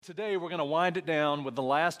Today we're going to wind it down with the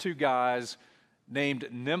last two guys named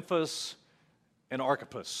Nymphas and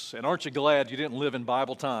Archippus. And aren't you glad you didn't live in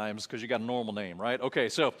Bible times because you got a normal name, right? Okay,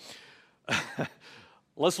 so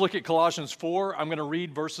let's look at Colossians 4. I'm going to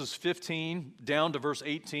read verses 15 down to verse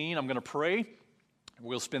 18. I'm going to pray.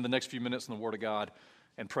 We'll spend the next few minutes in the Word of God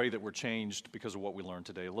and pray that we're changed because of what we learned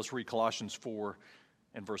today. Let's read Colossians 4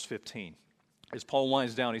 and verse 15. As Paul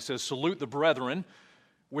winds down, he says, "Salute the brethren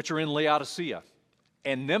which are in Laodicea,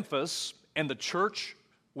 and Nymphas, and the church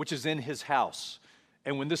which is in his house.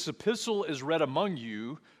 And when this epistle is read among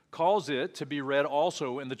you, cause it to be read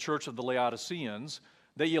also in the church of the Laodiceans,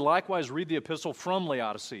 that ye likewise read the epistle from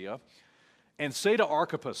Laodicea, and say to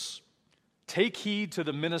Archippus, take heed to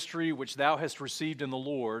the ministry which thou hast received in the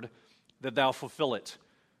Lord, that thou fulfill it.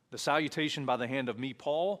 The salutation by the hand of me,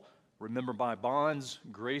 Paul. Remember my bonds.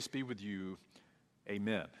 Grace be with you.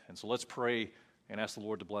 Amen." And so let's pray and ask the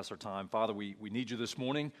Lord to bless our time. Father, we need you this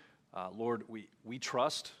morning. Lord, we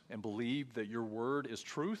trust and believe that your word is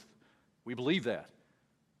truth. We believe that.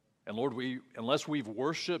 And Lord, unless we've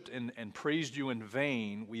worshiped and praised you in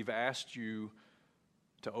vain, we've asked you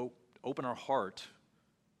to open our heart,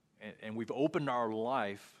 and we've opened our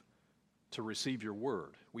life to receive your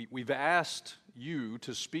word. We've asked you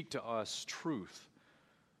to speak to us truth.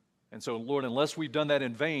 And so, Lord, unless we've done that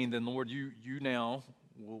in vain, then, Lord, you now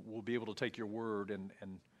will be able to take your word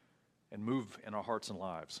and move in our hearts and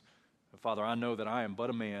lives. And Father, I know that I am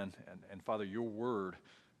but a man, and Father, your word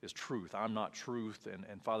is truth. I'm not truth,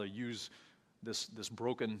 and Father, use this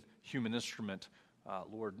broken human instrument,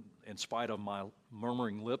 Lord, in spite of my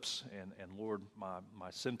murmuring lips and Lord,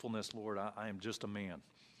 my sinfulness, Lord, I am just a man.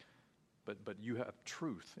 But you have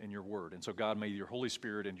truth in your word. And so, God, may your Holy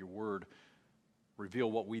Spirit and your word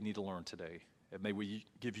reveal what we need to learn today. And may we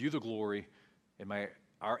give you the glory, and may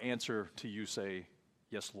our answer to you say,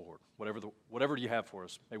 yes, Lord. Whatever you have for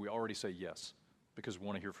us, may we already say yes, because we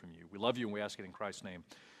want to hear from you. We love you, and we ask it in Christ's name.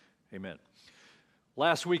 Amen.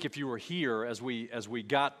 Last week, if you were here, as we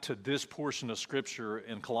got to this portion of Scripture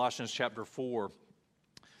in Colossians chapter 4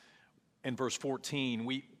 and verse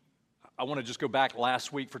 14, I want to just go back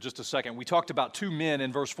last week for just a second. We talked about two men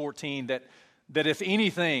in verse 14 that if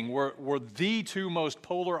anything, were the two most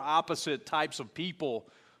polar opposite types of people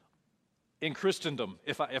in Christendom,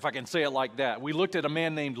 if I can say it like that. We looked at a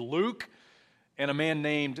man named Luke and a man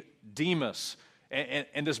named Demas.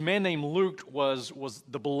 And this man named Luke was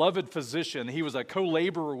the beloved physician. He was a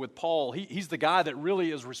co-laborer with Paul. He's the guy that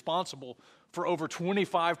really is responsible for over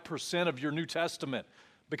 25% of your New Testament,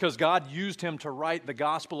 because God used him to write the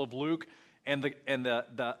Gospel of Luke and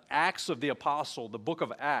the Acts of the Apostle, the book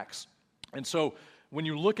of Acts. And so when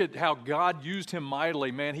you look at how God used him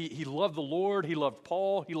mightily, man, he loved the Lord, he loved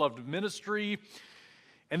Paul, he loved ministry.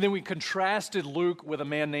 And then we contrasted Luke with a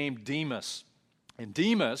man named Demas. And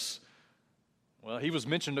Demas, well, he was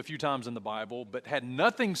mentioned a few times in the Bible, but had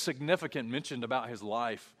nothing significant mentioned about his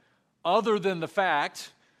life other than the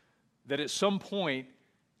fact that at some point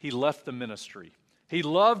he left the ministry. He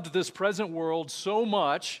loved this present world so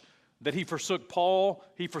much that he forsook Paul,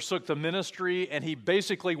 he forsook the ministry, and he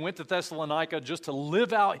basically went to Thessalonica just to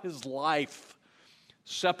live out his life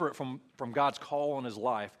separate from God's call on his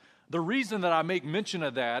life. The reason that I make mention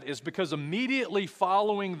of that is because immediately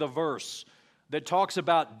following the verse that talks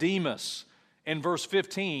about Demas, in verse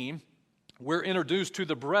 15, we're introduced to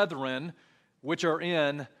the brethren which are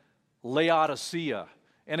in Laodicea.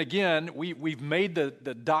 And again, we've made the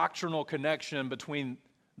doctrinal connection between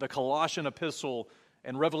the Colossian epistle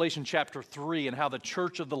and Revelation chapter 3, and how the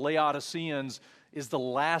church of the Laodiceans is the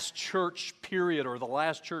last church period, or the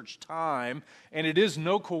last church time. And it is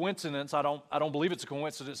no coincidence, I don't believe it's a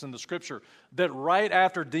coincidence in the Scripture, that right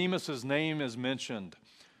after Demas' name is mentioned,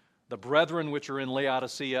 the brethren which are in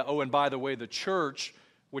Laodicea, oh, and by the way, the church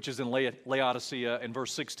which is in Laodicea in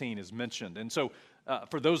verse 16 is mentioned. And so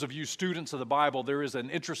for those of you students of the Bible, there is an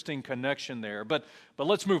interesting connection there. But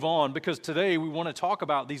let's move on, because today we want to talk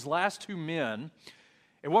about these last two men.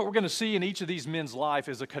 And what we're going to see in each of these men's life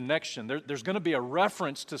is a connection. There's going to be a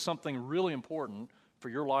reference to something really important for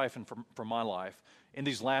your life and for my life in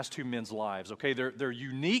these last two men's lives. Okay, they're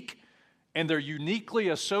unique, and they're uniquely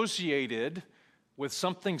associated with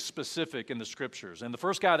something specific in the Scriptures. And the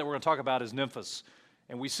first guy that we're going to talk about is Nymphas.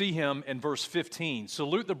 And we see him in verse 15.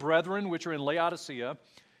 "Salute the brethren which are in Laodicea,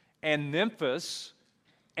 and Nymphas,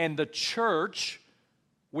 and the church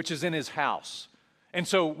which is in his house." And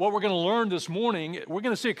so what we're going to learn this morning, we're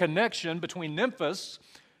going to see a connection between Nymphas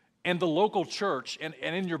and the local church. And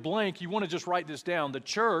in your blank, you want to just write this down. The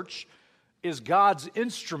church is God's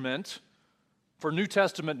instrument for New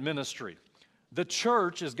Testament ministry. The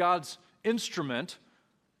church is God's instrument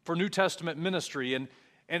for New Testament ministry. And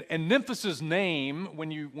And Nymphas's name, when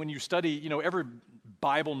you study, every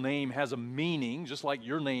Bible name has a meaning, just like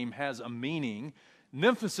your name has a meaning.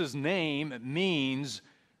 Nymphas's name means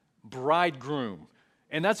bridegroom.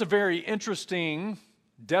 And that's a very interesting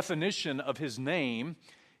definition of his name.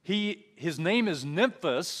 His name is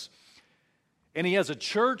Nymphas, and he has a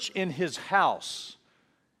church in his house.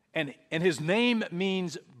 And his name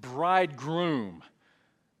means bridegroom.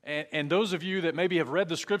 And those of you that maybe have read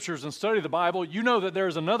the scriptures and studied the Bible, you know that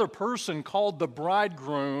there's another person called the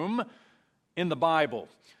bridegroom in the Bible.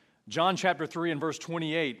 John chapter 3 and verse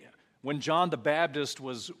 28, when John the Baptist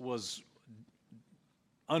was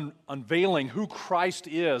unveiling who Christ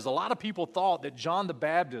is, a lot of people thought that John the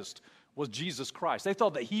Baptist was Jesus Christ. They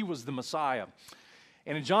thought that he was the Messiah.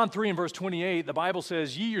 And in John 3 and verse 28, the Bible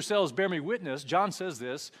says, "Ye yourselves bear me witness," John says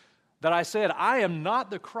this, "that I said, I am not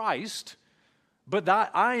the Christ, but that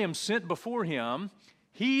I am sent before him.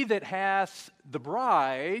 He that hath the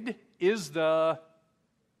bride is the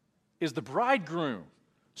bridegroom."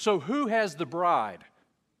 So who has the bride?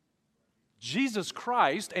 Jesus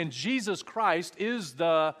Christ, and Jesus Christ is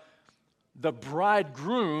the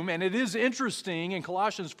bridegroom. And it is interesting in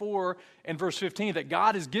Colossians 4 and verse 15 that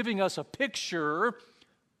God is giving us a picture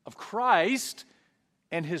of Christ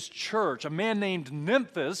and his church. A man named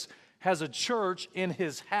Nymphas has a church in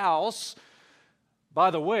his house. By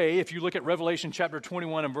the way, if you look at Revelation chapter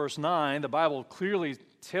 21 and verse 9, the Bible clearly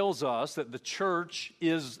tells us that the church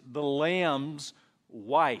is the Lamb's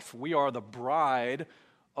wife. We are the bride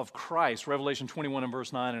of Christ. Revelation 21 and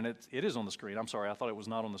verse 9, and it is on the screen. I'm sorry, I thought it was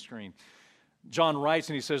not on the screen. John writes,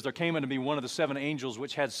 and he says, "There came unto me one of the 7 angels,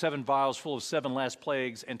 which had 7 vials full of 7 last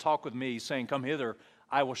plagues, and talked with me, saying, Come hither,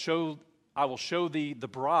 I will show thee the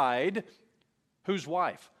bride." Whose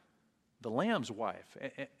wife? The Lamb's wife.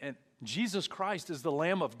 And Jesus Christ is the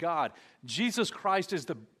Lamb of God. Jesus Christ is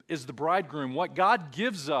the bridegroom. What God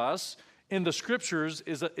gives us in the Scriptures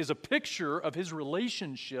is a picture of his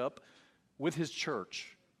relationship with his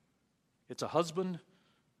church. It's a husband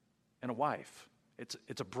and a wife.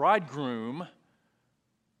 It's a bridegroom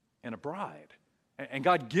and a bride. And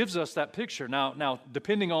God gives us that picture. Now,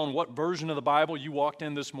 depending on what version of the Bible you walked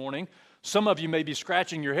in this morning, some of you may be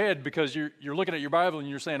scratching your head because you're looking at your Bible and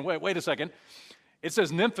you're saying, wait a second. It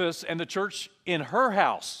says Nymphas and the church in her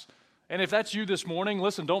house. And if that's you this morning,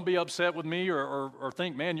 listen, don't be upset with me or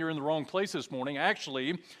think, man, you're in the wrong place this morning.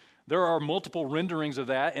 Actually, there are multiple renderings of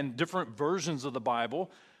that in different versions of the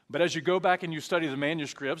Bible. But as you go back and you study the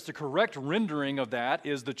manuscripts, the correct rendering of that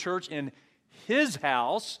is the church in his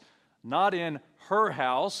house, not in her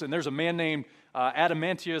house. And there's a man named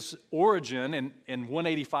Adamantius Origen in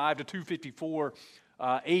 185 to 254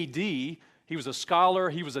 A.D. He was a scholar.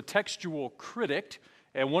 He was a textual critic.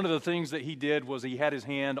 And one of the things that he did was he had his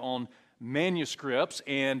hand on manuscripts.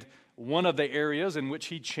 And one of the areas in which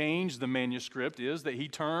he changed the manuscript is that he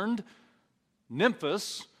turned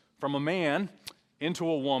Nymphas from a man into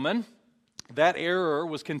a woman. That error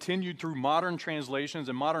was continued through modern translations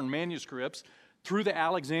and modern manuscripts, through the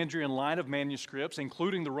Alexandrian line of manuscripts,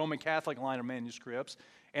 including the Roman Catholic line of manuscripts,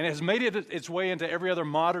 and it has made its way into every other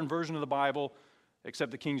modern version of the Bible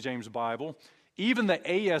except the King James Bible. Even the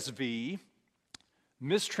ASV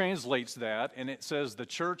mistranslates that, and it says the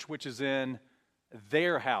church which is in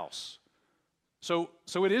their house. So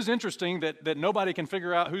it is interesting that nobody can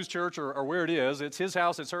figure out whose church or where it is. It's his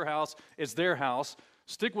house, it's her house, it's their house.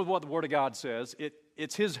 Stick with what the Word of God says.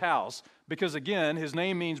 It's his house because, again, his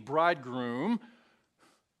name means bridegroom.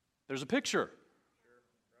 There's a picture.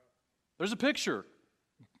 There's a picture.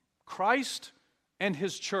 Christ and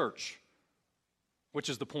his church, which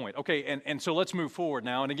is the point. Okay, and so let's move forward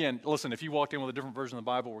now. And again, listen, if you walked in with a different version of the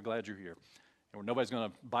Bible, we're glad you're here. And nobody's going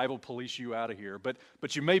to Bible police you out of here.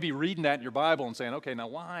 But you may be reading that in your Bible and saying, okay, now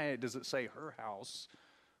why does it say her house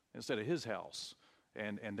instead of his house?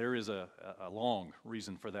 And there is a long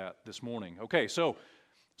reason for that this morning. Okay, so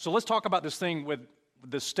let's talk about this thing with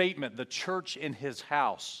the statement, the church in his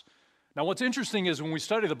house. Now, what's interesting is when we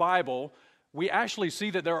study the Bible, we actually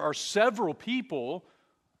see that there are several people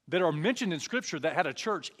that are mentioned in Scripture that had a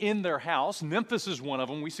church in their house. Nymphas is one of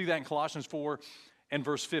them. We see that in Colossians 4 and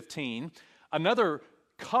verse 15. Another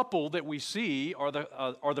couple that we see are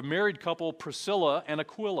the married couple Priscilla and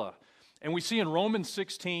Aquila. And we see in Romans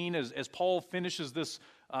 16, as Paul finishes this,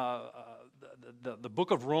 the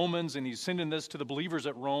book of Romans, and he's sending this to the believers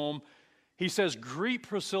at Rome, he says, "Greet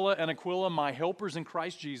Priscilla and Aquila, my helpers in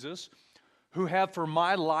Christ Jesus, who have for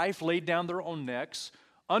my life laid down their own necks,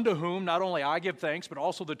 unto whom not only I give thanks, but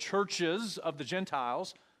also the churches of the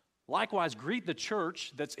Gentiles. Likewise, greet the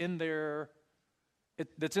church that's in their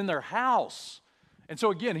house." And so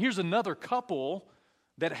again, here's another couple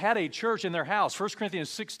that had a church in their house. 1 Corinthians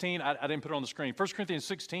 16, I didn't put it on the screen. 1 Corinthians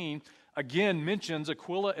 16 again mentions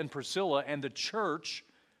Aquila and Priscilla and the church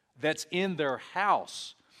that's in their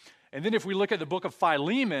house. And then if we look at the book of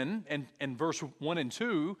Philemon and verse 1 and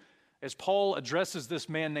 2, as Paul addresses this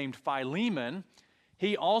man named Philemon,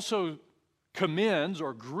 he also commends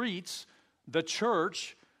or greets the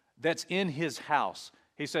church that's in his house.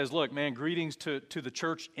 He says, look, man, greetings to the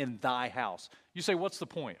church in thy house. You say, what's the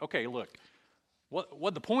point? Okay, look,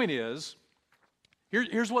 what the point is,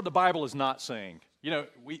 here's what the Bible is not saying. You know,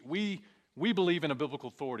 we believe in a biblical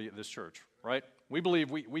authority at this church, right? We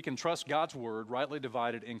believe we can trust God's word rightly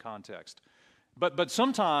divided in context. But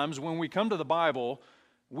sometimes when we come to the Bible,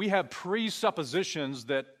 we have presuppositions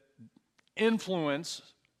that influence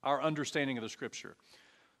our understanding of the Scripture.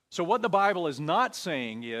 So what the Bible is not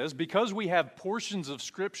saying is, because we have portions of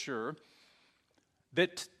Scripture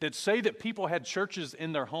that say that people had churches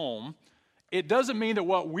in their home, it doesn't mean that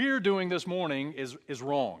what we're doing this morning is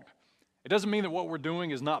wrong. It doesn't mean that what we're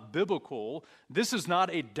doing is not biblical. This is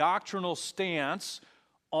not a doctrinal stance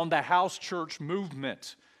on the house church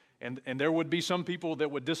movement. And there would be some people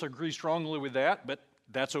that would disagree strongly with that, but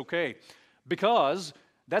that's okay. Because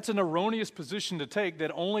that's an erroneous position to take,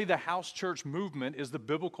 that only the house church movement is the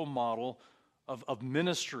biblical model of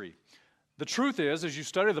ministry. The truth is, as you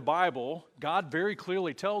study the Bible, God very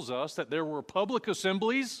clearly tells us that there were public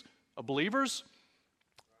assemblies of believers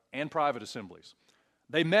and private assemblies.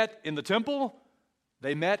 They met in the temple,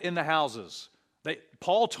 they met in the houses.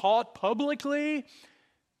 Paul taught publicly,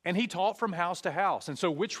 and he taught from house to house. And so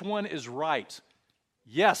which one is right?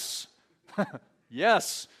 Yes.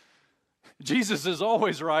 Yes. Jesus is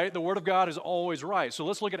always right. The Word of God is always right. So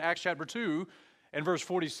let's look at Acts chapter 2 and verse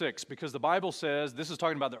 46, because the Bible says, this is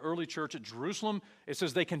talking about the early church at Jerusalem. It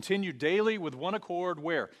says they continued daily with one accord,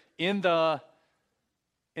 where? In the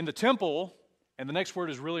temple, and the next word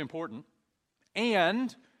is really important,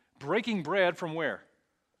 and breaking bread from where?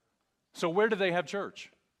 So where do they have church?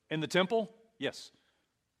 In the temple? Yes.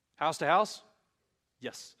 House to house?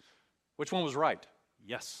 Yes. Which one was right?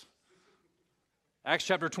 Yes. Acts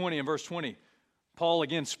chapter 20 and verse 20. Paul,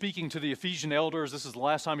 again, speaking to the Ephesian elders. This is the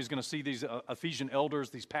last time he's going to see these Ephesian elders,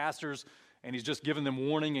 these pastors, and he's just giving them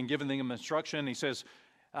warning and giving them instruction. He says,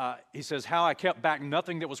 how I kept back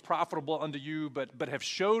nothing that was profitable unto you, but have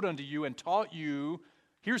showed unto you and taught you.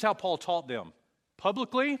 Here's how Paul taught them.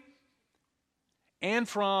 Publicly and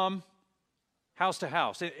from house to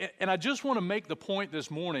house. And I just want to make the point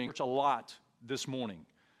this morning, a lot this morning.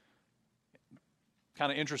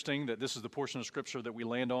 Kind of interesting that this is the portion of Scripture that we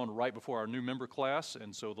land on right before our new member class,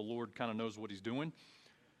 and so the Lord kind of knows what He's doing.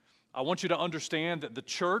 I want you to understand that the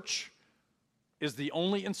church is the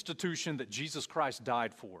only institution that Jesus Christ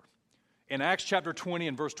died for. In Acts chapter 20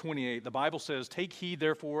 and verse 28, the Bible says, take heed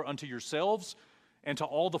therefore unto yourselves and to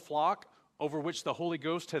all the flock over which the Holy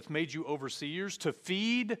Ghost hath made you overseers, to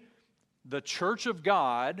feed the church of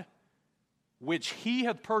God, which He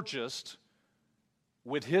hath purchased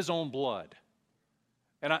with His own blood.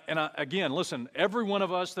 And again, listen, every one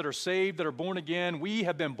of us that are saved, that are born again, we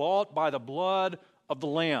have been bought by the blood of the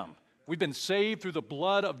Lamb. We've been saved through the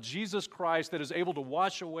blood of Jesus Christ that is able to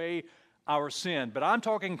wash away our sin. But I'm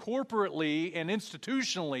talking corporately and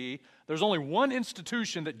institutionally. There's only one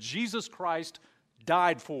institution that Jesus Christ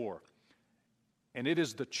died for, and it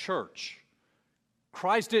is the church.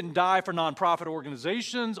 Christ didn't die for nonprofit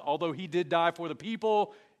organizations, although He did die for the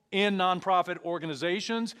people in nonprofit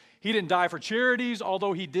organizations. He didn't die for charities,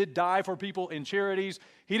 although He did die for people in charities.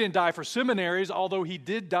 He didn't die for seminaries, although He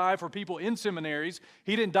did die for people in seminaries.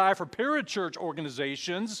 He didn't die for parachurch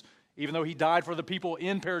organizations, even though He died for the people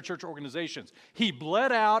in parachurch organizations. He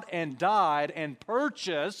bled out and died and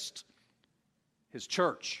purchased His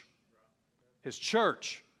church. His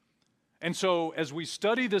church. And so as we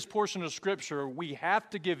study this portion of Scripture, we have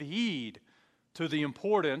to give heed to the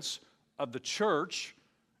importance of the church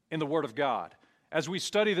in the Word of God. As we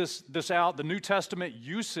study this out, the New Testament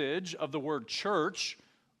usage of the word church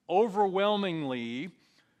overwhelmingly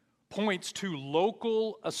points to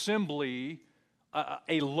local assembly,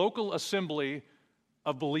 a local assembly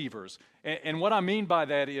of believers. And what I mean by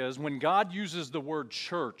that is, when God uses the word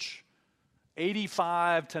church,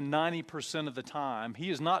 85 to 90% of the time, He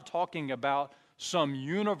is not talking about some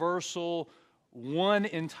universal, one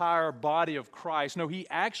entire body of Christ. No, He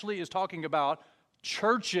actually is talking about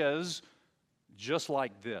churches just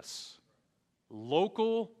like this.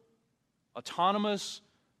 Local, autonomous,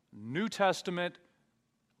 New Testament,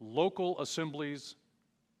 local assemblies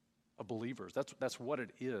of believers. That's what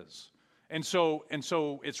it is. And so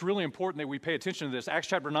it's really important that we pay attention to this. Acts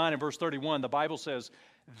chapter 9 and verse 31, the Bible says,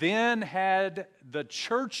 then had the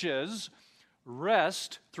churches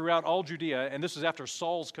rest throughout all Judea, and this is after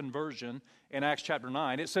Saul's conversion in Acts chapter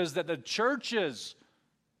 9. It says that the churches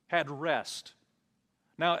had rest.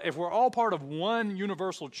 Now, if we're all part of one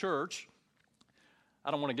universal church,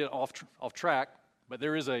 I don't want to get off track, but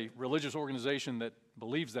there is a religious organization that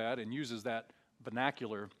believes that and uses that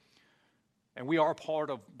vernacular. And we are part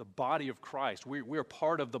of the body of Christ. We are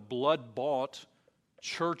part of the blood-bought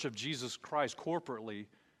church of Jesus Christ corporately.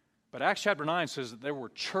 But Acts chapter 9 says that there were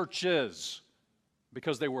churches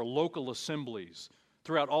because they were local assemblies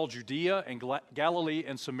throughout all Judea and Galilee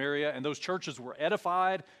and Samaria. And those churches were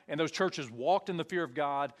edified, and those churches walked in the fear of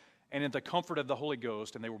God and in the comfort of the Holy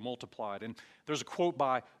Ghost, and they were multiplied. And there's a quote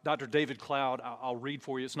by Dr. David Cloud. I'll read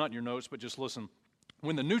for you. It's not in your notes, but just listen.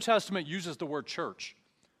 When the New Testament uses the word church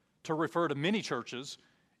to refer to many churches,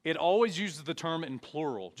 it always uses the term in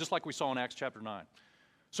plural, just like we saw in Acts chapter 9.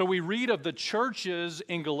 So we read of the churches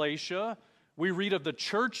in Galatia. We read of the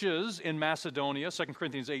churches in Macedonia, 2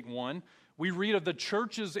 Corinthians 8:1. We read of the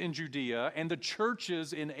churches in Judea and the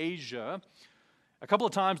churches in Asia. A couple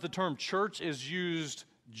of times the term church is used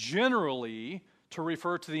generally to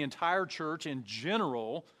refer to the entire church in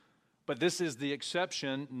general, but this is the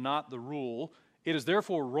exception, not the rule. It is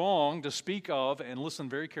therefore wrong to speak of, and listen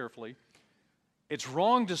very carefully, it's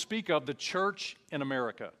wrong to speak of the church in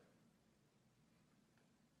America.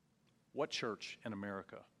 What church in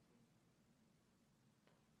America?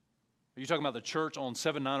 Are you talking about the church on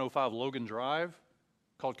 7905 Logan Drive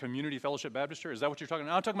called Community Fellowship Baptist Church? Is that what you're talking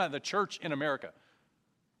about? I'm talking about the church in America.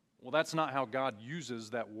 Well, that's not how God uses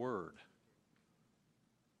that word.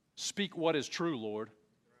 Speak what is true, Lord.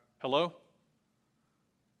 Hello?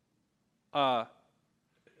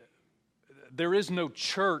 There is no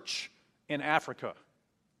church in Africa.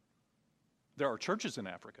 There are churches in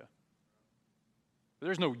Africa.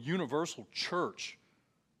 There's no universal church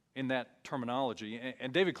in that terminology.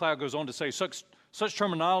 And David Cloud goes on to say such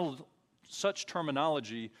terminology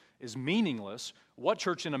is meaningless. What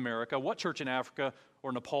church in America, what church in Africa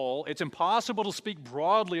or Nepal? It's impossible to speak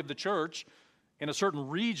broadly of the church in a certain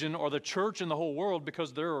region or the church in the whole world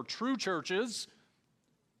because there are true churches,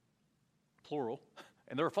 plural,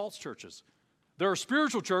 and there are false churches. There are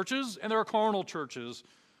spiritual churches and there are carnal churches.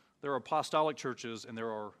 There are apostolic churches and there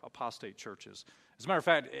are apostate churches. As a matter of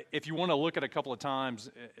fact, if you want to look at a couple of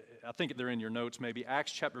times, I think they're in your notes maybe,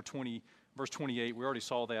 Acts chapter 20, verse 28, we already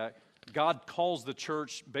saw that. God calls the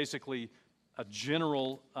church basically a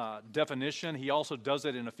general definition. He also does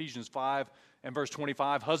it in Ephesians 5 and verse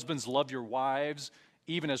 25. Husbands, love your wives,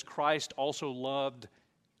 even as Christ also loved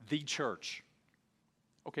the church.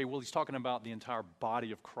 Okay, well, he's talking about the entire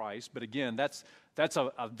body of Christ. But again, that's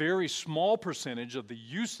a very small percentage of the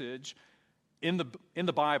usage in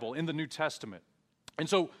the Bible, in the New Testament. And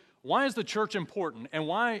so why is the church important? And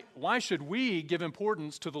why should we give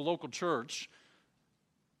importance to the local church?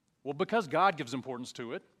 Well, because God gives importance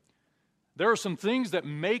to it. There are some things that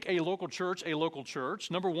make a local church a local church.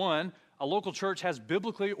 Number one, a local church has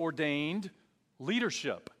biblically ordained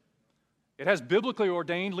leadership. It has biblically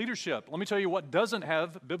ordained leadership. Let me tell you what doesn't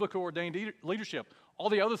have biblically ordained leadership. All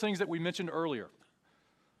the other things that we mentioned earlier.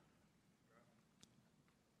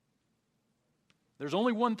 There's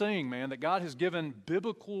only one thing, man, that God has given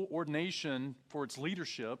biblical ordination for its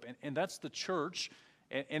leadership, and that's the church,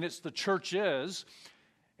 and it's the churches.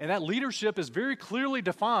 And that leadership is very clearly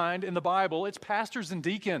defined in the Bible. It's pastors and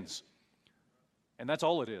deacons. And that's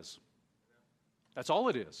all it is. That's all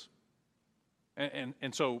it is.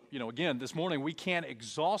 And so, again, this morning we can't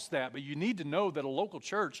exhaust that, but you need to know that a local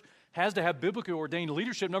church has to have biblically ordained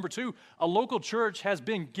leadership. Number two, a local church has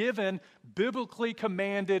been given biblically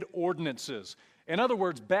commanded ordinances. In other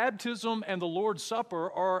words, baptism and the Lord's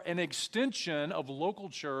Supper are an extension of local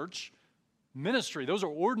church ministry. Those are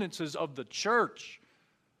ordinances of the church.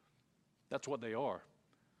 That's what they are.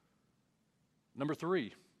 Number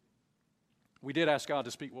three, we did ask God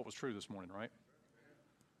to speak what was true this morning, right?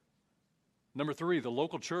 Number three, the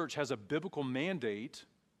local church has a biblical mandate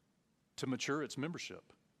to mature its membership.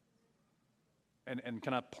 And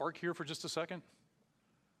can I park here for just a second?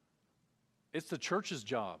 It's the church's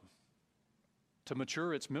job to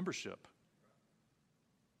mature its membership.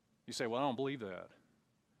 You say, well, I don't believe that.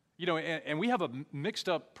 And we have a mixed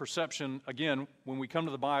up perception. Again, when we come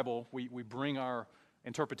to the Bible, we bring our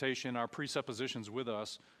interpretation, our presuppositions with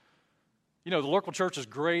us. The local church is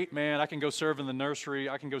great, man. I can go serve in the nursery.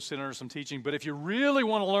 I can go sit under some teaching. But if you really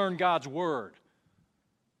want to learn God's Word,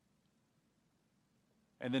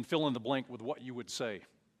 and then fill in the blank with what you would say,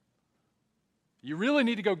 you really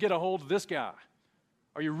need to go get a hold of this guy.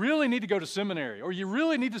 Or you really need to go to seminary. Or you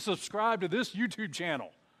really need to subscribe to this YouTube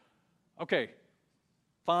channel. Okay,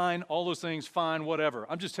 fine, all those things, fine, whatever.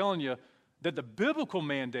 I'm just telling you, that the biblical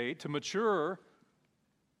mandate to mature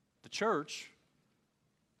the church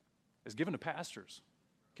is given to pastors.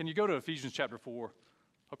 Can you go to Ephesians chapter 4?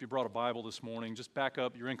 Hope you brought a Bible this morning. Just back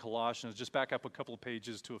up. You're in Colossians. Just back up a couple of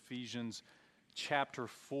pages to Ephesians chapter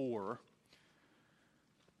 4.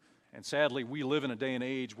 And sadly, we live in a day and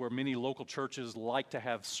age where many local churches like to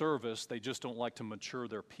have service. They just don't like to mature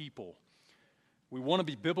their people. We want to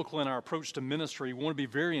be biblical in our approach to ministry. We want to be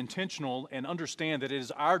very intentional and understand that it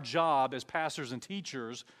is our job as pastors and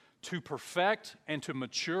teachers to perfect and to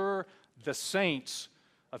mature the saints.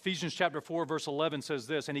 Ephesians chapter 4, verse 11 says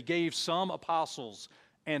this, "And he gave some apostles,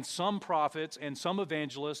 and some prophets, and some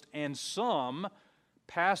evangelists, and some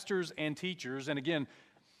pastors and teachers." And again,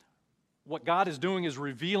 what God is doing is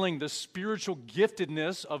revealing the spiritual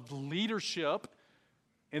giftedness of leadership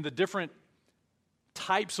in the different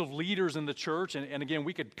types of leaders in the church. And again,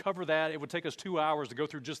 we could cover that. It would take us 2 hours to go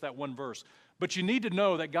through just that one verse. But you need to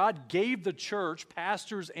know that God gave the church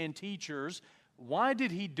pastors and teachers. Why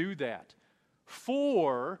did he do that?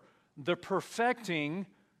 For the perfecting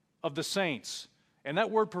of the saints. And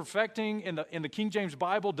that word perfecting in the King James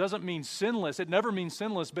Bible doesn't mean sinless. It never means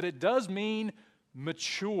sinless, but it does mean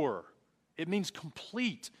mature. It means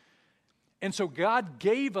complete. And so God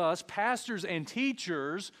gave us pastors and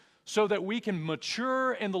teachers so that we can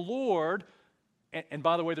mature in the Lord. And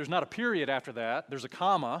by the way, there's not a period after that. There's a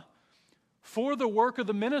comma. For the work of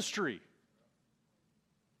the ministry.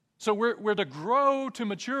 So we're to grow to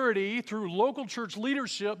maturity through local church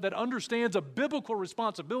leadership that understands a biblical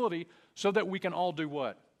responsibility so that we can all do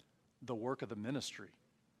what? The work of the ministry.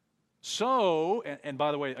 So, and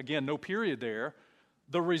by the way, again, no period there,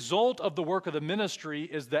 the result of the work of the ministry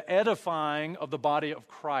is the edifying of the body of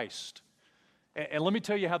Christ. And let me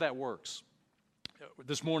tell you how that works.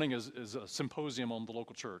 This morning is a symposium on the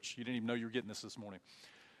local church. You didn't even know you were getting this morning.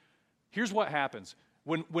 Here's what happens.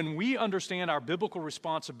 When we understand our biblical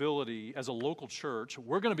responsibility as a local church,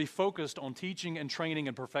 we're going to be focused on teaching and training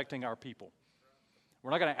and perfecting our people.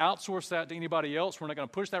 We're not going to outsource that to anybody else. We're not going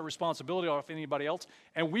to push that responsibility off anybody else.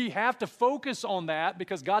 And we have to focus on that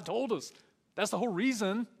because God told us. That's the whole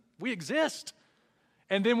reason we exist.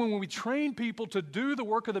 And then when we train people to do the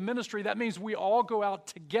work of the ministry, that means we all go out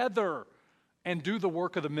together and do the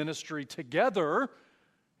work of the ministry together.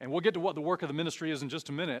 And we'll get to what the work of the ministry is in just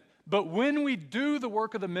a minute. But when we do the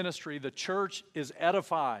work of the ministry, the church is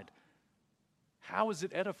edified. How is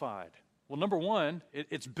it edified? Well, number one,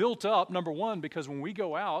 it's built up, number one, because when we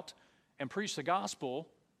go out and preach the gospel,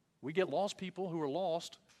 we get lost people who are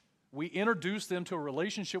lost. We introduce them to a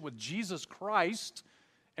relationship with Jesus Christ,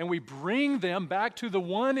 and we bring them back to the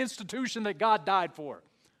one institution that God died for,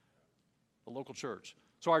 the local church.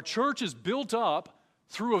 So our church is built up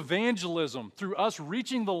through evangelism, through us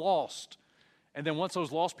reaching the lost. And then once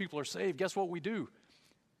those lost people are saved, guess what we do?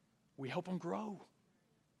 We help them grow.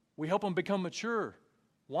 We help them become mature.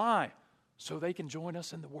 Why? So they can join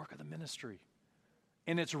us in the work of the ministry.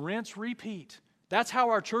 And it's rinse, repeat. That's how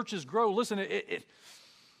our churches grow. Listen,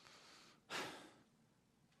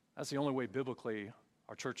 that's the only way biblically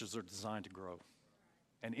our churches are designed to grow.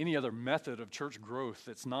 And any other method of church growth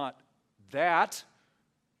that's not that,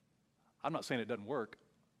 I'm not saying it doesn't work.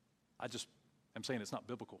 I just am saying it's not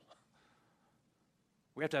biblical.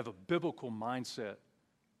 We have to have a biblical mindset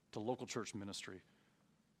to local church ministry.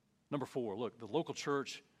 Number 4, look, the local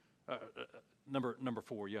church, number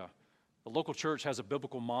 4, yeah. The local church has a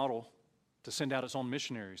biblical model to send out its own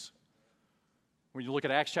missionaries. When you look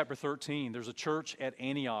at Acts chapter 13, there's a church at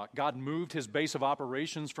Antioch. God moved his base of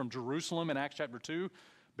operations from Jerusalem in Acts chapter 2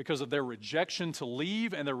 because of their rejection to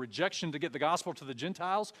leave and their rejection to get the gospel to the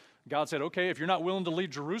Gentiles. God said, okay, if you're not willing to leave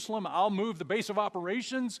Jerusalem, I'll move the base of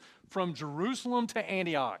operations from Jerusalem to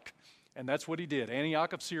Antioch. And that's what he did,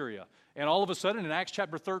 Antioch of Syria. And all of a sudden in Acts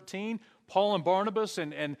chapter 13, Paul and Barnabas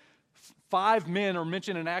and 5 men are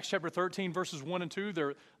mentioned in Acts chapter 13, verses 1 and 2.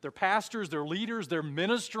 They're pastors, they're leaders, they're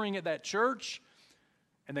ministering at that church.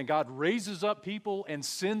 And then God raises up people and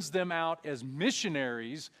sends them out as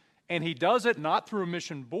missionaries. And he does it not through a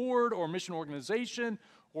mission board or mission organization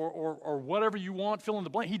or whatever you want, fill in the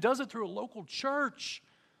blank. He does it through a local church.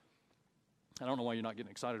 I don't know why you're not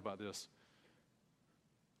getting excited about this.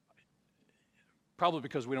 Probably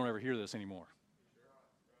because we don't ever hear this anymore.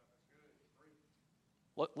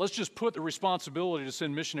 Let's just put the responsibility to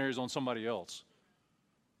send missionaries on somebody else.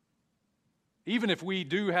 Even if we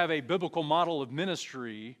do have a biblical model of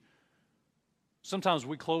ministry, sometimes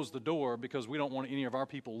we close the door because we don't want any of our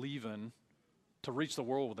people leaving to reach the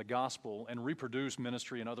world with the gospel and reproduce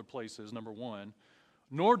ministry in other places, number one.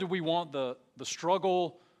 Nor do we want the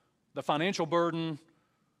struggle, the financial burden,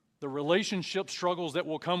 the relationship struggles that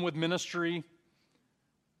will come with ministry.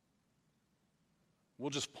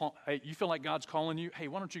 hey, you feel like God's calling you? Hey,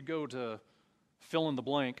 why don't you go to fill in the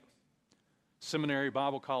blank, seminary,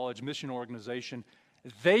 Bible college, mission organization.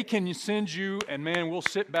 They can send you, and man, we'll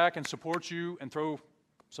sit back and support you and throw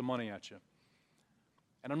some money at you.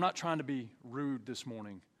 And I'm not trying to be rude this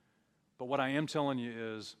morning, but what I am telling you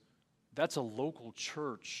is that's a local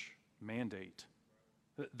church mandate.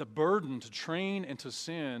 The burden to train and to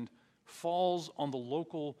send falls on the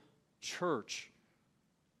local church.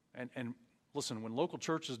 And listen, when local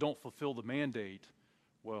churches don't fulfill the mandate,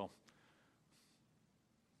 well,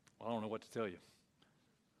 I don't know what to tell you.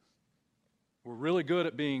 We're really good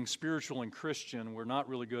at being spiritual and Christian. We're not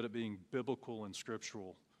really good at being biblical and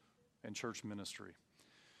scriptural in church ministry.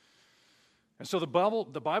 And so the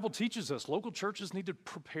Bible teaches us local churches need to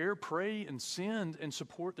prepare, pray, and send and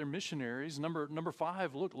support their missionaries. Number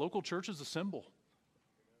 5, look, local churches assemble.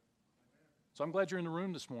 So I'm glad you're in the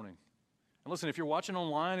room this morning. And listen, if you're watching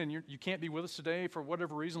online and you can't be with us today for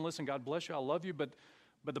whatever reason, listen, God bless you, I love you, but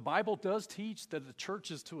the Bible does teach that the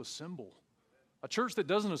church is to assemble. A church that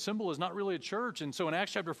doesn't assemble is not really a church. And so in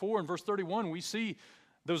Acts chapter 4 and verse 31, we see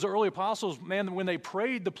those early apostles, man, when they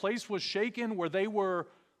prayed, the place was shaken where they were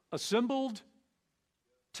assembled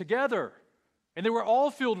together. And they were all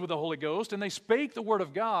filled with the Holy Ghost, and they spake the word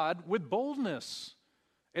of God with boldness.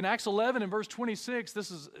 In Acts 11 and verse 26, this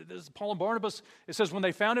is Paul and Barnabas. It says, when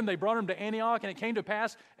they found him, they brought him to Antioch, and it came to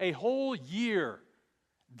pass a whole year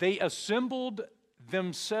they assembled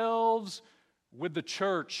themselves with the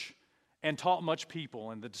church and taught much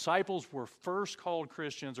people. And the disciples were first called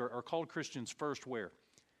Christians, or called Christians first where?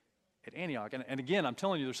 At Antioch. And again, I'm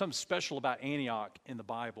telling you, there's something special about Antioch in the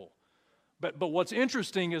Bible. But what's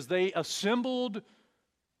interesting is they assembled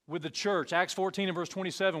with the church. Acts 14 and verse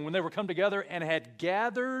 27, when they were come together and had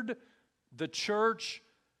gathered the church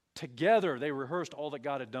together, they rehearsed all that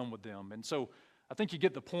God had done with them. And so I think you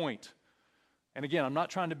get the point. And again, I'm not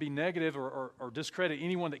trying to be negative or discredit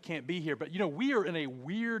anyone that can't be here, but we are in a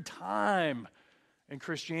weird time in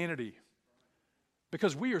Christianity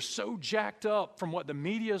because we are so jacked up from what the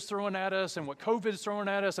media is throwing at us and what COVID is throwing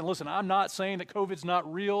at us. And listen, I'm not saying that COVID's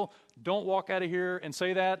not real. Don't walk out of here and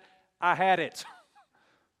say that. I had it.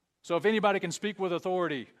 So if anybody can speak with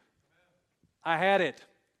authority, I had it.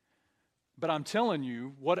 But I'm telling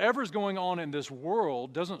you, whatever's going on in this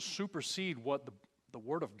world doesn't supersede what the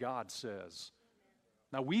Word of God says.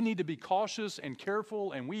 Now, we need to be cautious and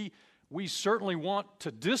careful, and we certainly want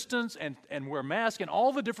to distance and wear masks and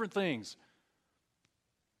all the different things.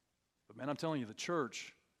 But man, I'm telling you, the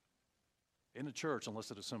church, in the church,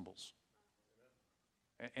 unless it assembles.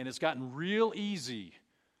 And it's gotten real easy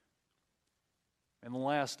in the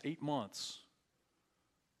last 8 months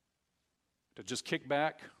to just kick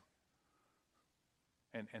back,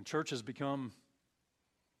 and church has become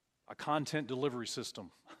a content delivery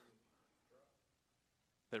system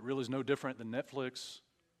that really is no different than Netflix,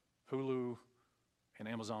 Hulu, and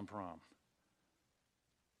Amazon Prime.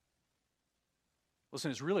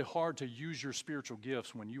 Listen, it's really hard to use your spiritual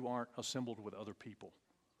gifts when you aren't assembled with other people.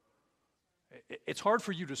 It's hard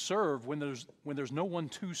for you to serve when there's no one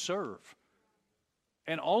to serve.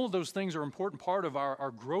 And all of those things are an important part of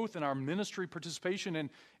our growth and our ministry participation. And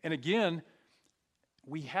again,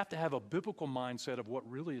 we have to have a biblical mindset of what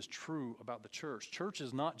really is true about the church. Church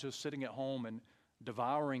is not just sitting at home and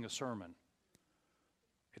devouring a sermon.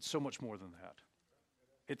 It's so much more than that.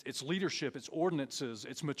 It's leadership, it's ordinances,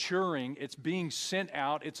 it's maturing, it's being sent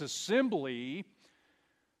out, it's assembly,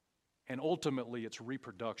 and ultimately it's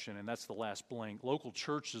reproduction, and that's the last blank. Local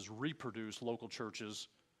churches reproduce local churches,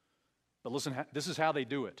 but listen, this is how they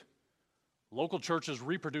do it. Local churches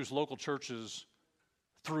reproduce local churches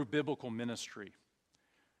through biblical ministry.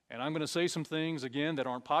 And I'm going to say some things, again, that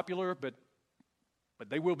aren't popular, but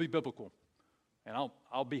they will be biblical. And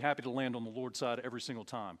I'll be happy to land on the Lord's side every single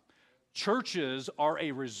time. Churches are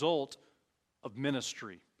a result of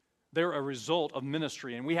ministry. They're a result of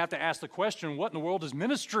ministry. And we have to ask the question, what in the world is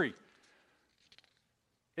ministry?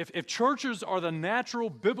 If churches are the natural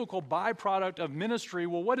biblical byproduct of ministry,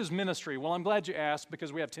 well, what is ministry? Well, I'm glad you asked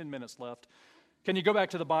because we have 10 minutes left. Can you go back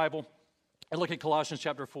to the Bible and look at Colossians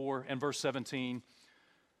chapter 4 and verse 17?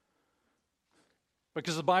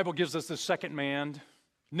 Because the Bible gives us the second man.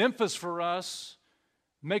 Nymphos for us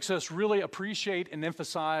makes us really appreciate and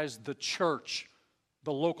emphasize the church,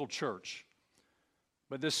 the local church.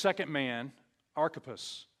 But this second man,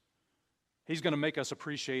 Archippus, he's going to make us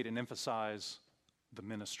appreciate and emphasize the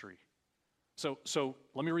ministry. So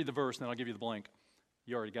let me read the verse, and then I'll give you the blank.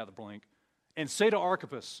 You already got the blank. And say to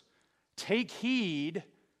Archippus, take heed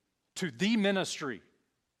to the ministry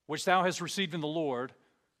which thou hast received in the Lord,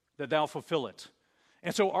 that thou fulfill it.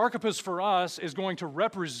 And so Archippus for us is going to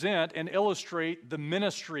represent and illustrate the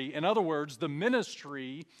ministry. In other words, the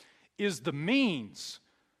ministry is the means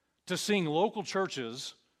to seeing local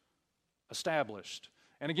churches established.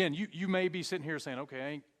 And again, you may be sitting here saying,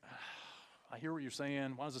 okay, I hear what you're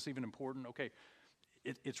saying. Why is this even important? Okay,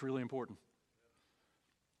 it's really important.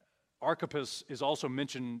 Archippus is also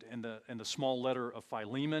mentioned in the small letter of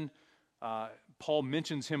Philemon. Paul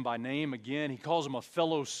mentions him by name again. He calls him a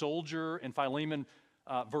fellow soldier in Philemon,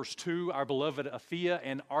 verse 2, our beloved Apphia,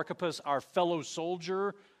 and Archippus, our fellow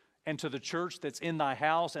soldier, and to the church that's in thy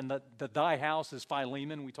house, and the thy house is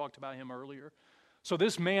Philemon. We talked about him earlier. So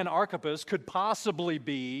this man, Archippus, could possibly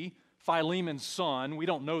be Philemon's son. We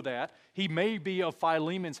don't know that. He may be of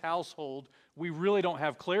Philemon's household. We really don't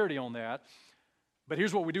have clarity on that. But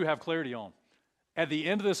here's what we do have clarity on. At the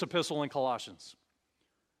end of this epistle in Colossians,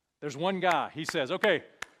 there's one guy. He says, okay,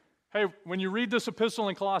 hey, when you read this epistle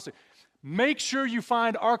in Colossae, make sure you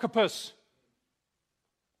find Archippus.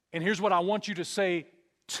 And here's what I want you to say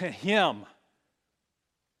to him.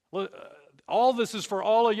 All this is for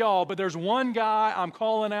all of y'all, but there's one guy I'm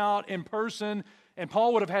calling out in person, and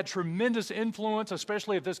Paul would have had tremendous influence,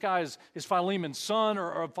 especially if this guy is Philemon's son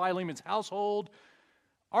or Philemon's household.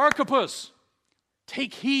 Archippus,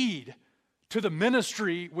 take heed to the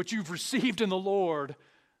ministry which you've received in the Lord,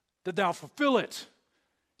 that thou fulfill it.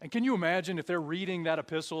 And can you imagine if they're reading that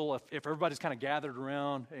epistle, if everybody's kind of gathered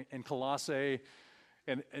around in Colossae,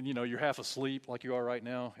 and you know, you're half asleep like you are right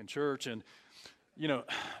now in church, and you know,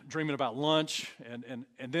 dreaming about lunch, and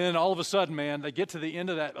then all of a sudden, man, they get to the end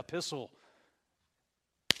of that epistle,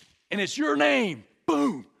 and it's your name.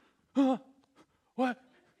 Boom. Huh? What?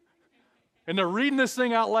 And they're reading this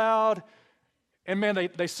thing out loud, and man,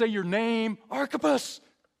 they say your name, Archippus.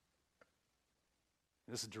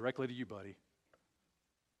 This is directly to you, buddy.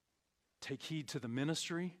 Take heed to the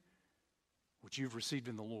ministry which you've received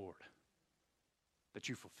in the Lord, that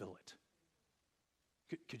you fulfill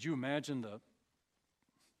it. Could you imagine the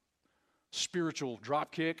spiritual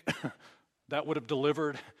drop kick that would have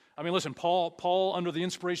delivered? I mean, listen, Paul, under the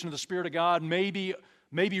inspiration of the Spirit of God, maybe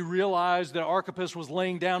realized that Archippus was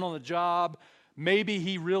laying down on the job. Maybe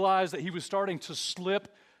he realized that he was starting to slip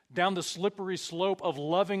down the slippery slope of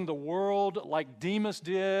loving the world like Demas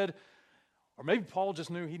did. Or maybe Paul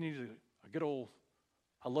just knew he needed a good old,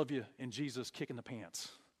 I love you in Jesus kick in the pants.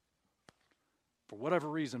 For whatever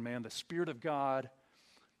reason, man, the Spirit of God,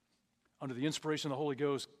 under the inspiration of the Holy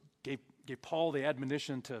Ghost, gave Paul the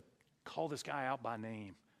admonition to call this guy out by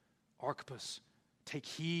name. Archippus, take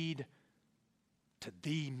heed to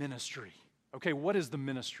the ministry. Okay, what is the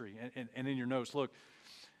ministry? And in your notes, look,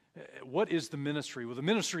 what is the ministry? Well, the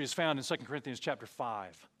ministry is found in 2 Corinthians chapter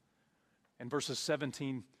 5 and verses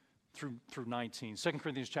 17 through 19. 2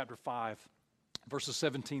 Corinthians chapter 5, verses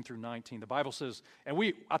 17 through 19. The Bible says, and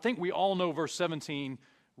I think we all know verse 17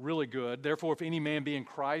 really good. Therefore, if any man be in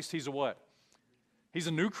Christ, he's a what? He's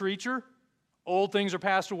a new creature. Old things are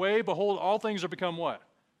passed away. Behold, all things are become what?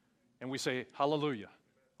 And we say, hallelujah.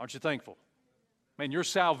 Aren't you thankful? Man, your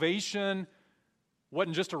salvation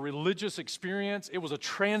wasn't just a religious experience. It was a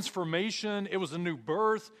transformation. It was a new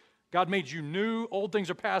birth. God made you new. Old things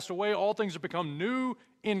are passed away. All things have become new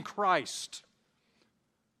in Christ.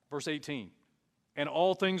 Verse 18. And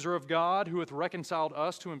all things are of God, who hath reconciled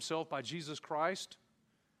us to himself by Jesus Christ,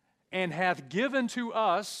 and hath given to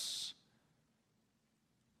us,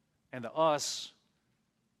 and the us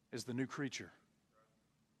is the new creature.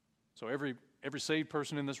 So every saved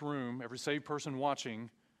person in this room, every saved person watching,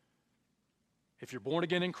 if you're born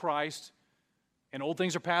again in Christ, and old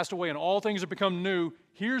things are passed away, and all things have become new,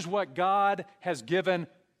 here's what God has given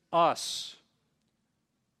us.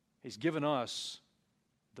 He's given us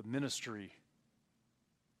the ministry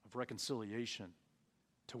of reconciliation,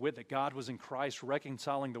 to wit, that God was in Christ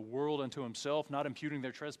reconciling the world unto himself, not imputing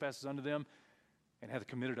their trespasses unto them, and hath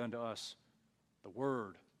committed unto us the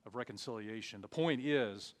word of reconciliation. The point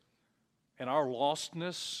is, in our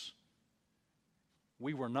lostness,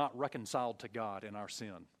 we were not reconciled to God in our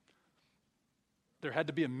sin. There had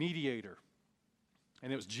to be a mediator,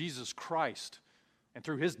 and it was Jesus Christ. And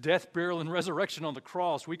through his death, burial, and resurrection on the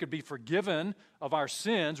cross, we could be forgiven of our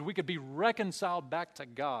sins. We could be reconciled back to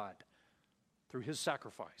God through his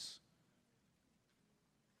sacrifice.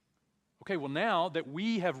 Okay, well, now that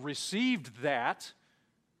we have received that,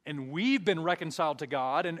 and we've been reconciled to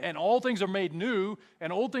God, and all things are made new,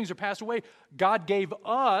 and old things are passed away, God gave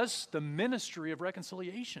us the ministry of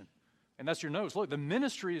reconciliation. And that's your notes. Look, the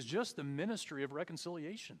ministry is just the ministry of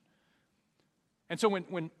reconciliation. And so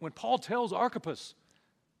when Paul tells Archippus,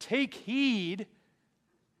 take heed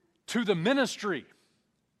to the ministry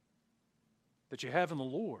that you have in the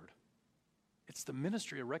Lord, It's the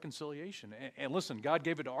ministry of reconciliation. And listen, God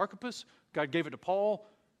gave it to Archippus, God gave it to Paul,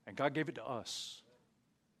 and God gave it to us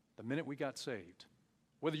the minute we got saved.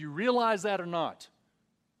 Whether you realize that or not,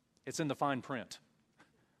 it's in the fine print.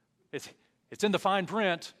 It's in the fine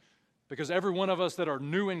print because every one of us that are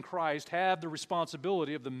new in Christ have the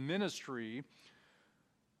responsibility of the ministry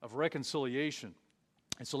of reconciliation.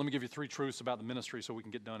 And so let me give you 3 truths about the ministry so we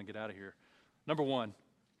can get done and get out of here. Number 1,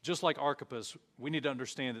 just like Archippus, we need to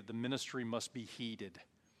understand that the ministry must be heeded.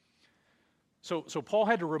 So Paul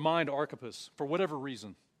had to remind Archippus, for whatever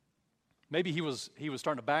reason, maybe he was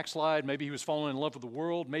starting to backslide, maybe he was falling in love with the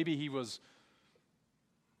world, maybe he was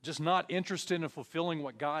just not interested in fulfilling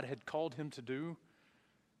what God had called him to do.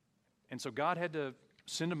 And so God had to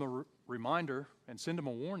send him a reminder and send him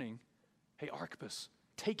a warning. Hey, Archippus,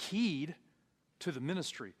 take heed to the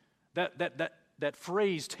ministry. That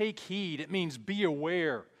phrase, take heed, it means be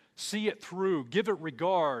aware, see it through, give it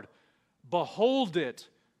regard, behold it,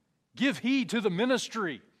 give heed to the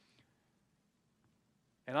ministry.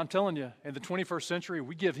 And I'm telling you, in the 21st century,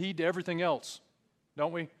 we give heed to everything else,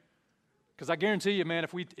 don't we? Because I guarantee you, man,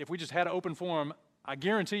 if we just had an open forum, I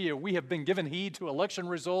guarantee you we have been given heed to election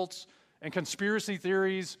results and conspiracy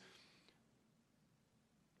theories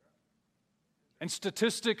and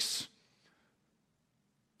statistics.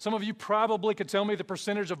 Some of you probably could tell me the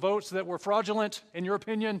percentage of votes that were fraudulent, in your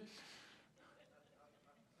opinion.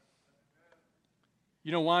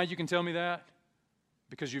 You know why you can tell me that?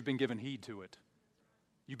 Because you've been given heed to it.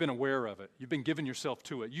 You've been aware of it. You've been giving yourself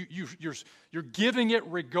to it. You're giving it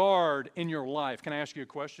regard in your life. Can I ask you a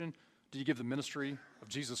question? Do you give the ministry of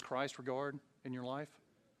Jesus Christ regard in your life?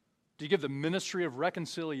 Do you give the ministry of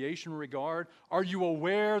reconciliation regard? Are you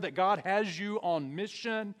aware that God has you on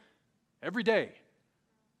mission every day?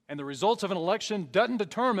 And the results of an election doesn't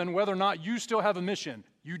determine whether or not you still have a mission.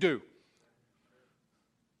 You do.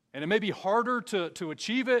 And it may be harder to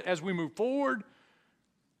achieve it as we move forward,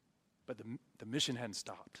 but the mission hadn't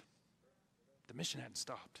stopped. The mission hadn't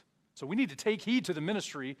stopped. So we need to take heed to the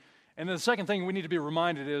ministry. And then the second thing we need to be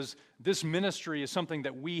reminded is this ministry is something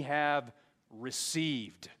that we have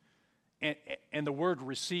received. And the word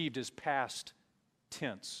received is past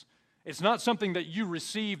tense. It's not something that you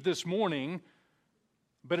received this morning,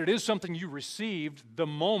 but it is something you received the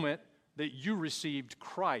moment that you received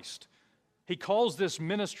Christ. He calls this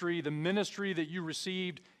ministry the ministry that you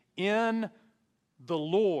received in the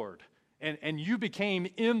Lord. And you became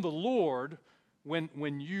in the Lord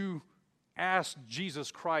when you asked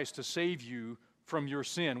Jesus Christ to save you from your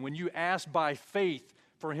sin, when you asked by faith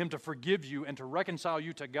for Him to forgive you and to reconcile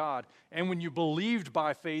you to God, and when you believed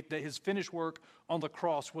by faith that His finished work on the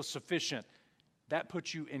cross was sufficient. That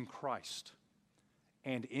puts you in Christ.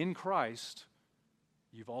 And in Christ,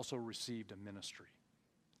 you've also received a ministry.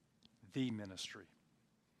 The ministry.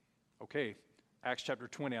 Okay, Acts chapter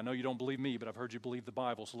 20. I know you don't believe me, but I've heard you believe the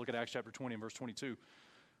Bible. So look at Acts chapter 20 and verse 22.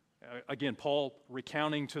 Again, Paul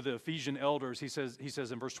recounting to the Ephesian elders, he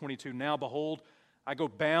says in verse 22, "Now behold, I go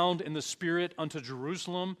bound in the Spirit unto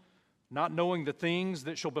Jerusalem, not knowing the things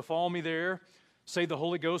that shall befall me there. Say the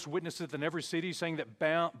Holy Ghost witnesseth in every city, saying that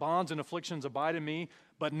bonds and afflictions abide in me.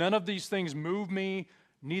 But none of these things move me,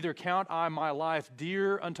 neither count I my life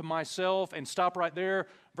dear unto myself." And stop right there.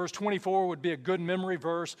 Verse 24 would be a good memory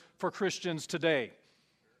verse for Christians today.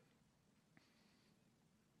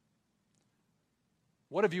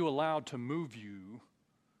 What have you allowed to move you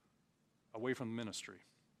away from the ministry?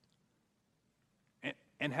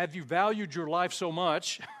 And have you valued your life so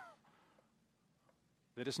much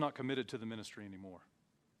that it's not committed to the ministry anymore?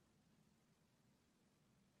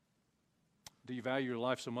 Do you value your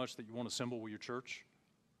life so much that you want to assemble with your church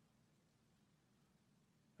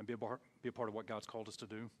and be a part of what God's called us to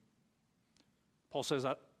do? Paul says,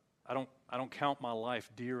 I don't count my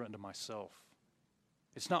life dear unto myself.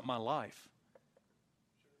 It's not my life.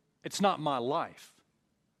 It's not my life.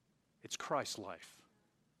 It's Christ's life.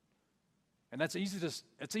 And that's easy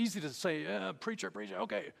to say, preacher,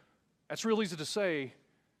 okay. That's real easy to say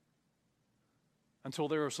until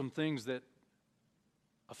there are some things that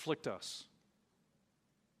afflict us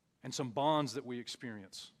and some bonds that we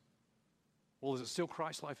experience. Well, is it still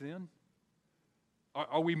Christ's life then?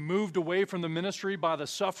 Are we moved away from the ministry by the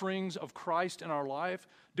sufferings of Christ in our life?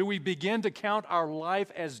 Do we begin to count our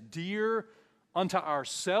life as dear unto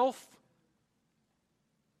ourself?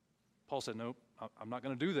 Paul said, nope, I'm not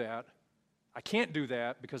going to do that. I can't do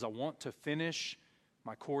that because I want to finish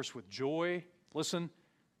my course with joy. Listen,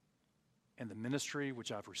 and the ministry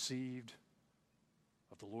which I've received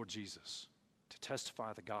of the Lord Jesus to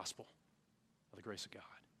testify the gospel of the grace of God.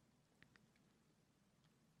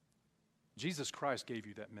 Jesus Christ gave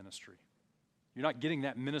you that ministry. You're not getting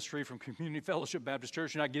that ministry from Community Fellowship Baptist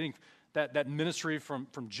Church. You're not getting that ministry from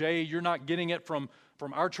Jay. You're not getting it from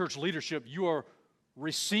our church leadership. You are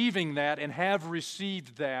receiving that and have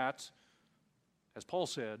received that, as Paul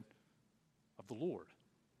said, of the Lord.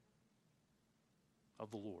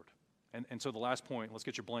 Of the Lord. And so the last point, let's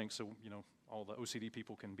get your blank so, all the OCD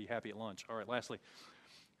people can be happy at lunch. All right, lastly,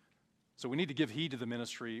 so we need to give heed to the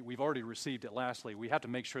ministry. We've already received it. Lastly, we have to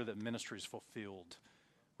make sure that ministry is fulfilled.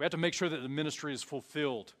 We have to make sure that the ministry is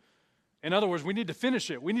fulfilled. In other words, we need to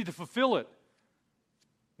finish it. We need to fulfill it.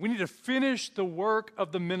 We need to finish the work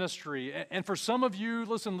of the ministry. And for some of you,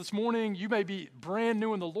 listen, this morning, you may be brand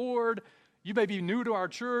new in the Lord. You may be new to our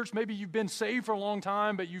church. Maybe you've been saved for a long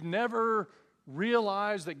time, but you've never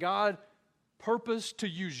realized that God purposed to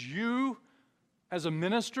use you as a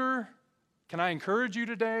minister. Can I encourage you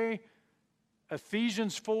today?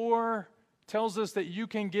 Ephesians 4 tells us that you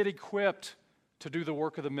can get equipped to do the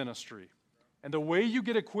work of the ministry. And the way you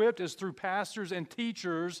get equipped is through pastors and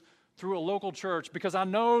teachers through a local church. Because I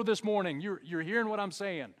know this morning, you're hearing what I'm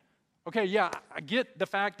saying. Okay, yeah, I get the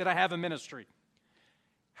fact that I have a ministry.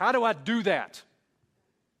 How do I do that?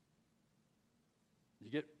 You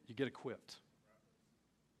get equipped.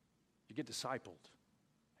 You get discipled.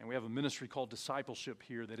 And we have a ministry called discipleship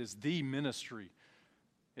here that is the ministry.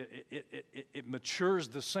 It matures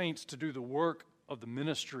the saints to do the work of the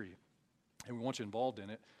ministry. And we want you involved in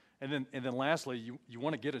it. And then lastly, you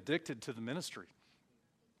want to get addicted to the ministry.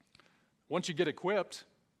 Once you get equipped,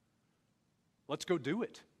 let's go do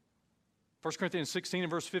it. 1 Corinthians 16 and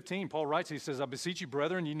verse 15, Paul writes, he says, I beseech you,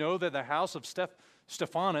 brethren, you know that the house of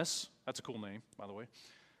Stephanas, that's a cool name, by the way,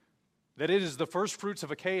 that it is the first fruits of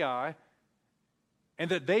Achaia, and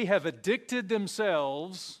that they have addicted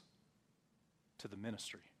themselves to the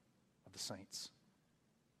ministry of the saints.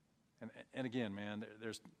 And again, man,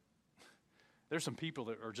 there's some people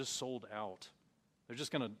that are just sold out. They're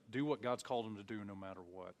just going to do what God's called them to do no matter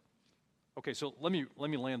what. Okay, so let me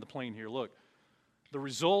land the plane here. Look, the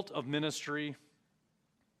result of ministry,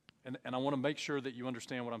 and I want to make sure that you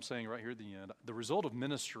understand what I'm saying right here at the end. The result of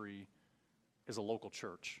ministry is a local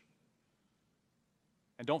church.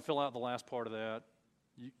 And don't fill out the last part of that.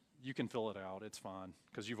 You can fill it out. It's fine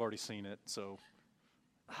because you've already seen it. So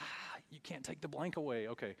you can't take the blank away.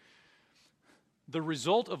 Okay. The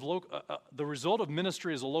result of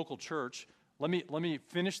ministry is a local church. Let me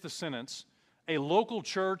finish the sentence. A local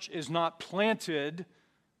church is not planted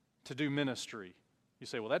to do ministry. You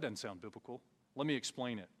say, well, that doesn't sound biblical. Let me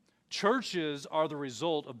explain it. Churches are the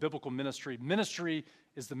result of biblical ministry. Ministry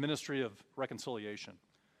is the ministry of reconciliation.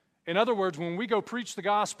 In other words, when we go preach the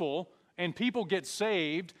gospel and people get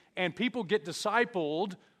saved and people get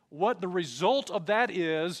discipled, what the result of that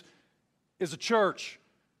is a church.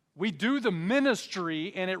 We do the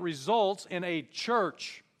ministry and it results in a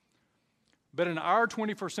church. But in our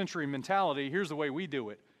 21st century mentality, here's the way we do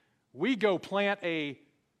it. We go plant a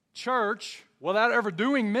church without ever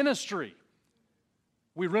doing ministry.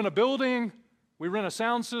 We rent a building, we rent a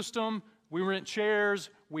sound system, we rent chairs,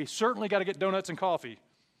 we certainly got to get donuts and coffee.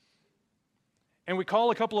 And we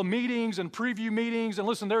call a couple of meetings and preview meetings, and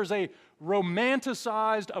listen, there's a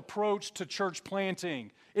romanticized approach to church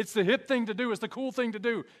planting. It's the hip thing to do, it's the cool thing to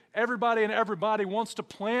do. Everybody wants to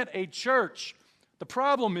plant a church. The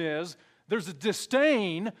problem is, there's a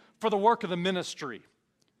disdain for the work of the ministry.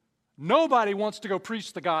 Nobody wants to go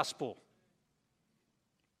preach the gospel.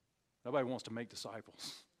 Nobody wants to make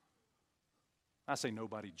disciples. I say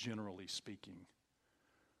nobody, generally speaking.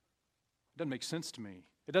 It doesn't make sense to me.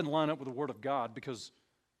 It doesn't line up with the Word of God because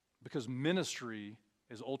ministry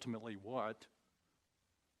is ultimately what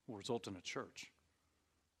will result in a church.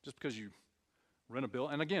 Just because you rent a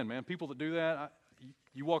building, and again, man, people that do that,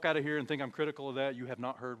 you walk out of here and think I'm critical of that, you have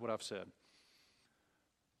not heard what I've said.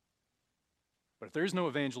 But if there is no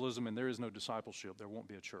evangelism and there is no discipleship, there won't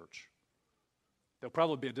be a church. There'll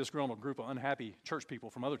probably be a disgruntled group of unhappy church people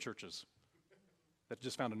from other churches that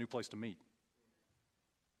just found a new place to meet.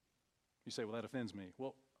 You say, well, that offends me.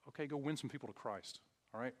 Well, okay, go win some people to Christ,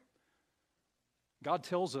 all right? God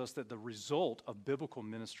tells us that the result of biblical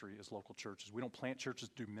ministry is local churches. We don't plant churches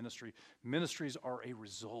to do ministry. Ministries are a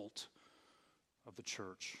result of the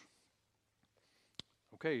church.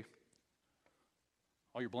 Okay,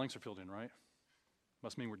 all your blanks are filled in, right?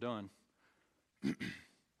 Must mean we're done.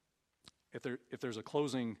 If there's a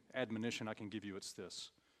closing admonition I can give you, it's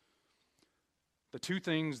this. The two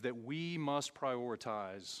things that we must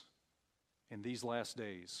prioritize in these last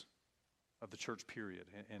days of the church period,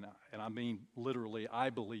 and I mean literally, I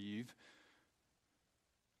believe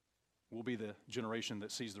we'll be the generation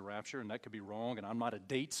that sees the rapture, and that could be wrong, and I'm not a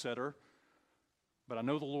date setter, but I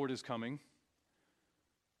know the Lord is coming.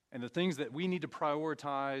 And the things that we need to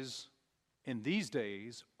prioritize in these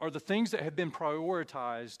days are the things that have been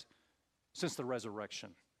prioritized since the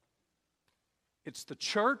resurrection. It's the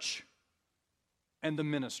church and the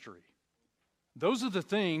ministry. Those are the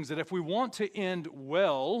things that if we want to end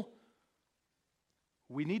well,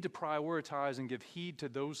 we need to prioritize and give heed to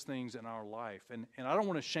those things in our life. And I don't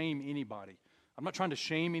want to shame anybody. I'm not trying to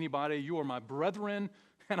shame anybody. You are my brethren,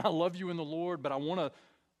 and I love you in the Lord, but I want to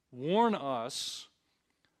warn us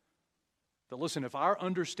that, listen, if our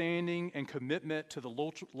understanding and commitment to the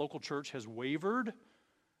local church has wavered,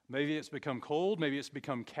 maybe it's become cold, maybe it's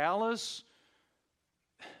become callous,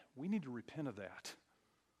 we need to repent of that,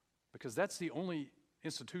 because that's the only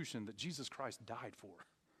institution that Jesus Christ died for.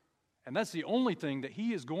 And that's the only thing that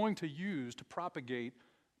he is going to use to propagate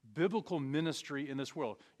biblical ministry in this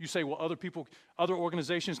world. You say, well, other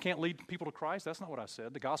organizations can't lead people to Christ. That's not what I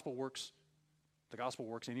said. The gospel works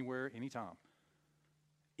anywhere, anytime.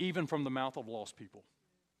 Even from the mouth of lost people,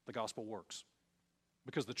 the gospel works.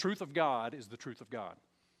 Because the truth of God is the truth of God.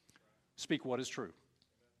 Speak what is true.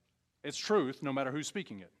 It's truth no matter who's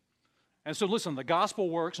speaking it. And so listen, the gospel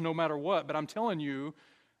works no matter what, but I'm telling you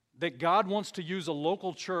that God wants to use a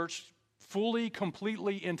local church fully,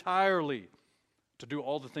 completely, entirely to do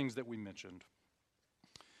all the things that we mentioned.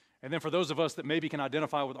 And then for those of us that maybe can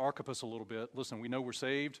identify with Archippus a little bit, listen, we know we're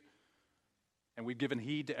saved and we've given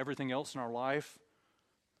heed to everything else in our life.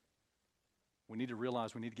 We need to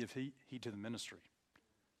realize we need to give heed to the ministry.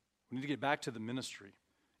 We need to get back to the ministry.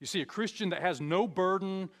 You see, a Christian that has no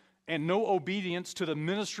burden and no obedience to the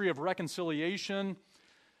ministry of reconciliation,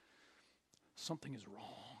 something is wrong.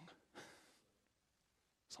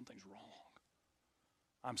 Something's wrong.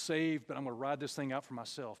 I'm saved, but I'm going to ride this thing out for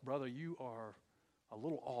myself. Brother, you are a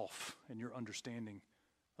little off in your understanding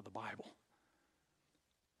of the Bible.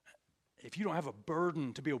 If you don't have a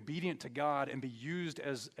burden to be obedient to God and be used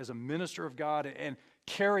as a minister of God and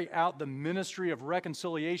carry out the ministry of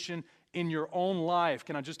reconciliation in your own life,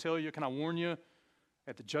 can I just tell you, can I warn you,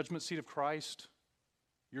 at the judgment seat of Christ,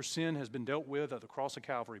 your sin has been dealt with at the cross of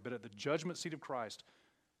Calvary, but at the judgment seat of Christ,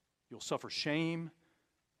 you'll suffer shame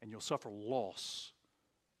and you'll suffer loss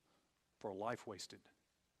for a life wasted.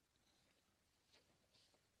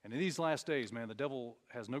 And in these last days, man, the devil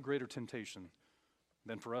has no greater temptation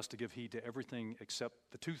than for us to give heed to everything except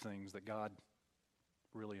the two things that God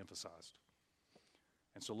really emphasized.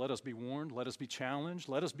 And so let us be warned, let us be challenged,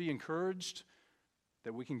 let us be encouraged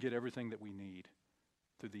that we can get everything that we need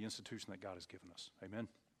through the institution that God has given us. Amen?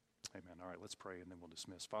 Amen. All right, let's pray and then we'll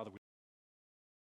dismiss. Father,